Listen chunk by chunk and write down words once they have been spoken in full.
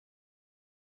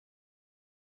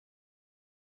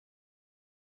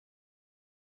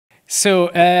So,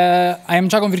 I am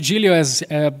Giacomo Virgilio, as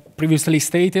previously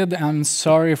stated. I'm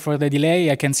sorry for the delay.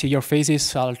 I can see your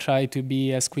faces. I'll try to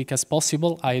be as quick as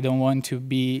possible. I don't want to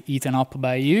be eaten up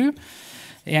by you.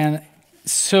 And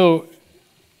so,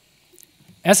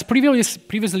 as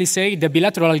previously said, the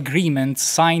bilateral agreement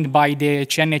signed by the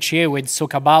CNCE with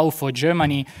Socabau for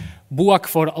Germany, BUAC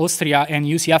for Austria, and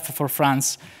UCF for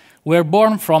France were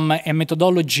born from a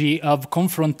methodology of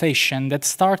confrontation that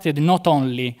started not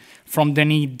only from the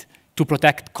need to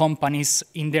protect companies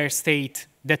in their state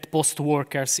that post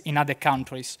workers in other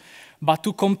countries, but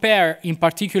to compare in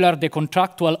particular the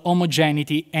contractual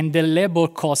homogeneity and the labor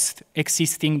cost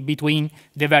existing between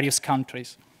the various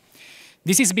countries.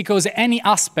 This is because any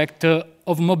aspect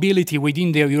of mobility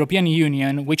within the European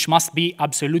Union, which must be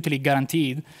absolutely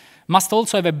guaranteed, must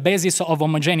also have a basis of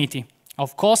homogeneity,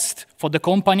 of cost for the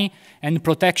company and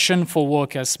protection for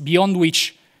workers, beyond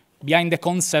which, behind the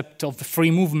concept of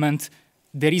free movement,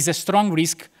 there is a strong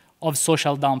risk of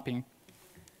social dumping.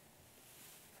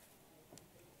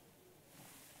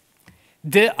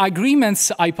 The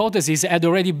agreement's hypothesis had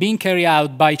already been carried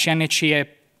out by CNCE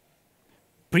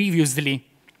previously,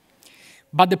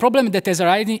 but the problem that has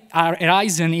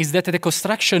arisen is that the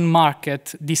construction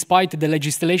market, despite the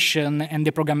legislation and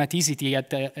the programmaticity at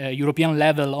the European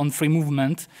level on free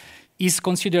movement, is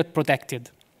considered protected.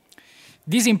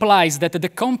 This implies that the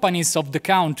companies of the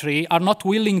country are not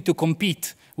willing to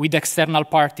compete with external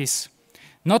parties,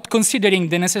 not considering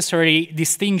the necessary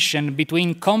distinction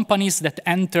between companies that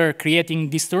enter creating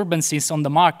disturbances on the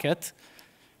market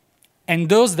and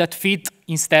those that fit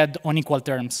instead on equal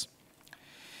terms.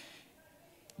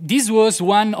 This was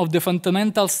one of the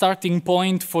fundamental starting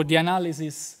points for the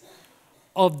analysis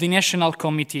of the National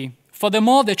Committee.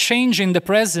 Furthermore, the change in the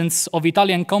presence of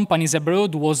Italian companies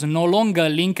abroad was no longer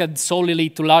linked solely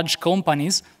to large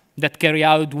companies that carry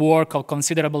out work of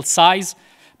considerable size,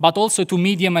 but also to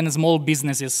medium and small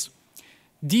businesses.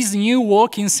 This new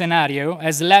working scenario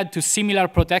has led to similar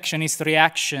protectionist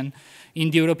reaction in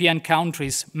the European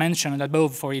countries mentioned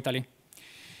above for Italy.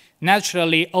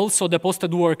 Naturally, also the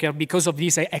posted worker, because of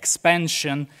this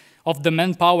expansion of the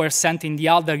manpower sent in the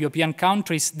other European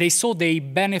countries, they saw their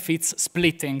benefits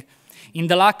splitting in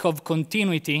the lack of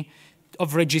continuity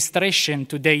of registration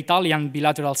to the Italian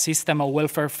bilateral system of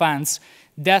welfare funds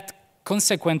that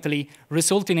consequently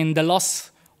resulted in the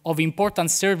loss of important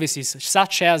services,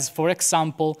 such as, for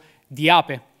example, the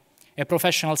APE, a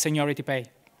professional seniority pay.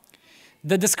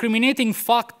 The discriminating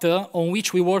factor on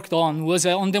which we worked on was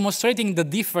on demonstrating the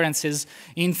differences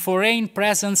in foreign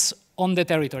presence on the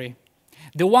territory.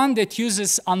 The one that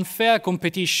uses unfair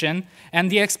competition and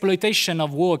the exploitation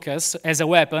of workers as a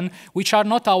weapon, which are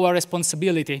not our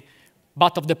responsibility,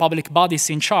 but of the public bodies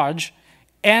in charge,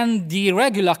 and the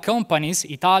regular companies,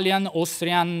 Italian,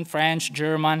 Austrian, French,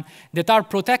 German, that are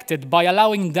protected by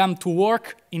allowing them to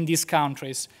work in these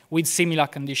countries with similar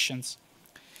conditions.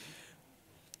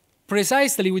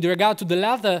 Precisely with regard to the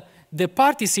latter, the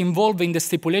parties involved in the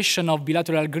stipulation of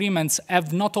bilateral agreements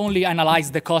have not only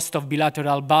analyzed the cost of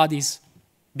bilateral bodies,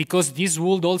 because this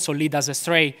would also lead us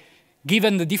astray,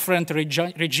 given the different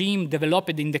regime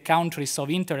developed in the countries of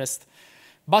interest,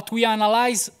 but we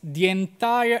analyze the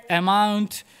entire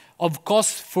amount of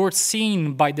costs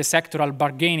foreseen by the sectoral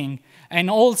bargaining and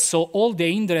also all the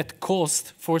indirect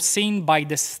costs foreseen by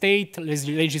the state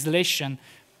legislation.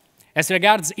 As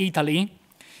regards Italy,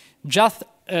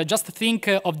 just think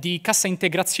of the Cassa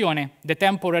Integrazione, the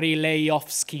temporary layoff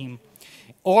scheme,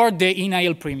 or the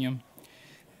INAIL premium.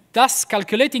 Thus,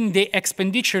 calculating the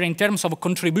expenditure in terms of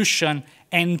contribution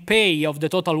and pay of the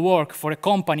total work for a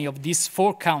company of these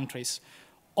four countries,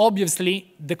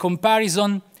 obviously, the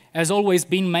comparison has always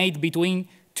been made between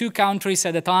two countries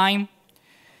at a time,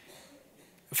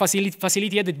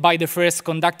 facilitated by the first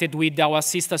conducted with our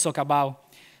sister Socabau.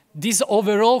 This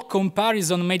overall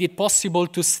comparison made it possible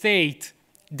to state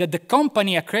that the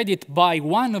company accredited by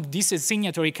one of these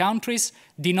signatory countries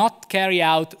did not carry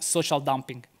out social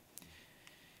dumping.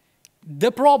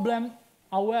 The problem,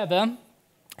 however,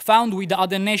 found with the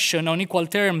other nation on equal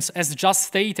terms, as just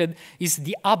stated, is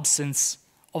the absence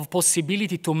of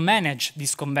possibility to manage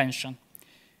this convention.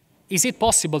 Is it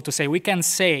possible to say, we can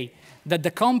say that the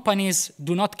companies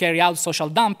do not carry out social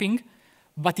dumping,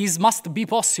 but it must be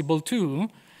possible too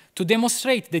to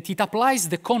demonstrate that it applies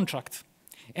the contract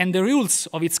and the rules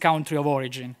of its country of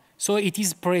origin. So it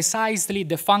is precisely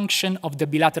the function of the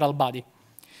bilateral body,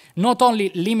 not only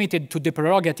limited to the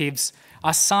prerogatives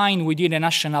assigned within the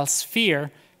national sphere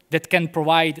that can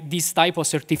provide this type of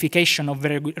certification of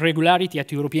regularity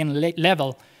at European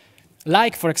level,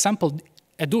 like, for example,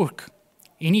 a DURC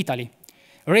in Italy,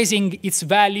 raising its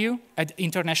value at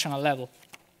international level.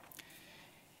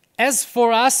 As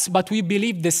for us, but we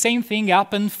believe the same thing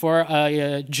happened for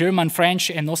German, French,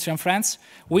 and Austrian France,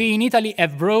 we in Italy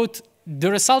have brought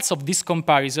the results of this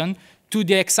comparison to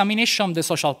the examination of the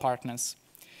social partners.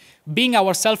 Being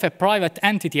ourselves a private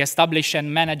entity established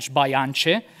and managed by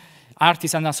ANCE,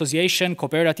 Artisan Association,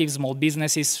 cooperatives, small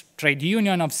businesses, trade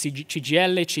union of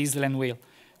CGL, CISL, and WIL,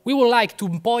 we would like to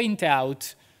point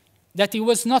out that it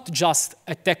was not just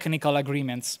a technical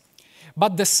agreement,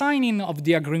 but the signing of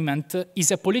the agreement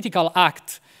is a political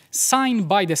act signed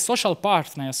by the social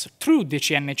partners through the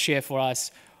CNCE for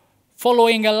us,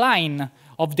 following a line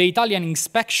of the Italian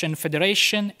Inspection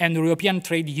Federation and European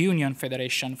Trade Union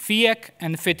Federation, FIEC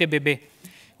and FETEBB,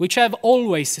 which have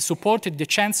always supported the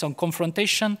chance on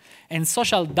confrontation and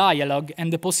social dialogue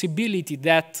and the possibility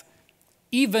that,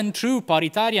 even through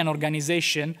paritarian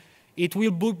organization, it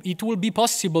will be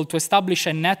possible to establish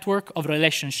a network of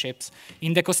relationships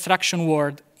in the construction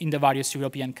world in the various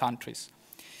European countries.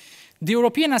 The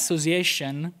European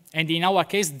Association, and in our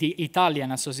case the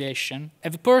Italian Association,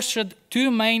 have pursued two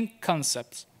main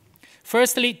concepts.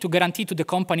 Firstly, to guarantee to the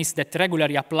companies that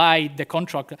regularly apply the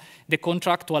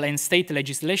contractual and state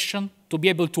legislation to be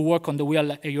able to work on the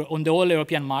whole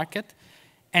European market.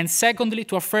 And secondly,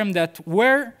 to affirm that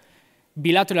where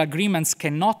bilateral agreements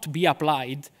cannot be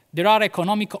applied, there are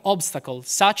economic obstacles,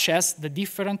 such as the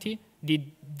different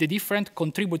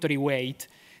contributory weight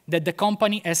that the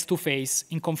company has to face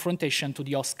in confrontation to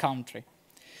the host country.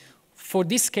 For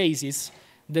these cases,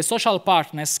 the social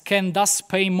partners can thus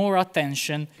pay more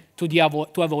attention to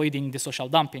avoiding the social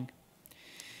dumping.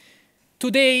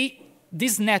 Today,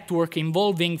 this network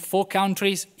involving 4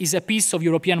 countries is a piece of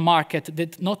European market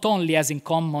that not only has in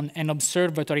common an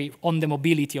observatory on the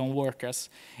mobility of workers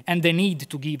and the need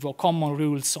to give common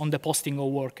rules on the posting of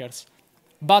workers,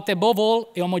 but above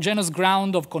all, a homogeneous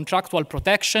ground of contractual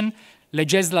protection,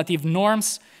 legislative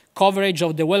norms, coverage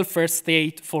of the welfare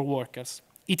state for workers.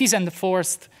 It is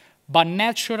enforced by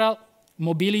natural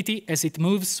mobility as it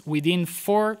moves within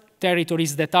 4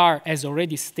 territories that are, as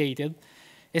already stated,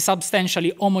 a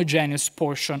substantially homogeneous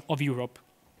portion of Europe.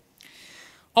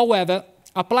 However,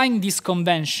 applying this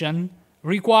convention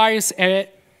requires a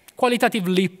qualitative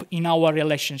leap in our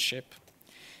relationship.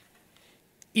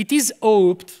 It is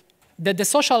hoped that the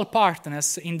social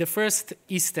partners in the first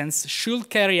instance should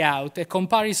carry out a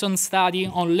comparison study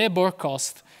on labor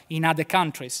cost in other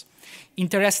countries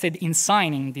interested in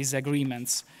signing these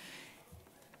agreements.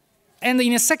 And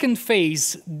in a second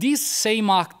phase, these same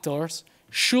actors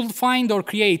should find or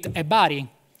create a body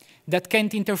that can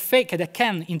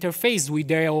interface with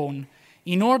their own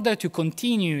in order to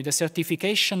continue the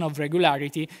certification of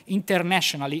regularity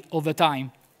internationally over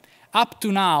time. Up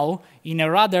to now, in a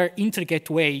rather intricate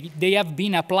way, they have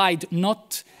been applied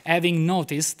not having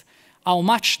noticed how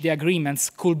much the agreements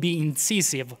could be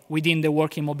incisive within the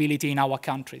working mobility in our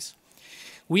countries.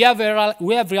 We have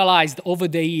realized over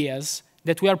the years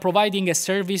that we are providing a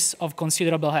service of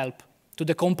considerable help to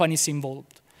the companies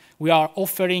involved. We are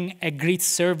offering a great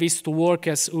service to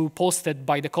workers who, posted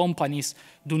by the companies,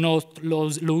 do not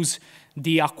lose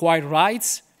the acquired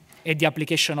rights and the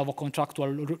application of contractual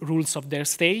rules of their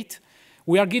state.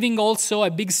 We are giving also a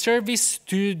big service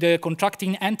to the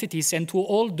contracting entities and to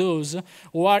all those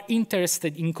who are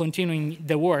interested in continuing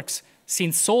the works,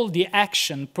 since all the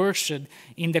action pursued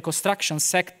in the construction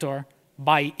sector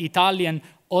by Italian,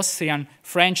 Austrian,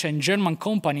 French, and German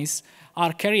companies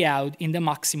are carried out in the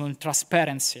maximum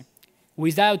transparency,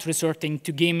 without resorting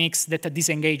to gimmicks that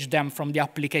disengage them from the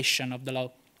application of the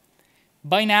law.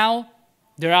 By now,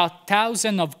 there are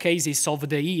thousands of cases over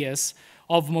the years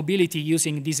of mobility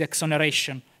using this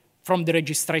exoneration from the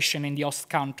registration in the host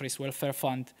country's welfare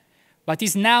fund. But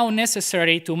it's now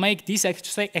necessary to make this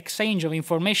exchange of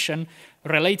information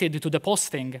related to the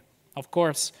posting, of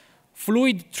course,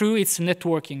 fluid through its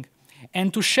networking,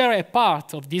 and to share a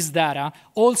part of this data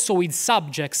also with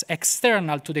subjects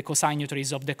external to the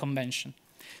co-signatories of the Convention.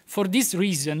 For this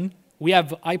reason, we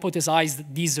have hypothesized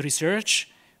this research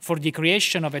for the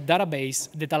creation of a database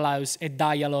that allows a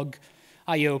dialogue,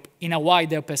 I hope, in a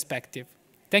wider perspective.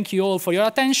 Thank you all for your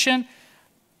attention.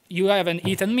 You haven't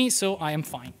eaten me, so I am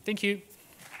fine. Thank you.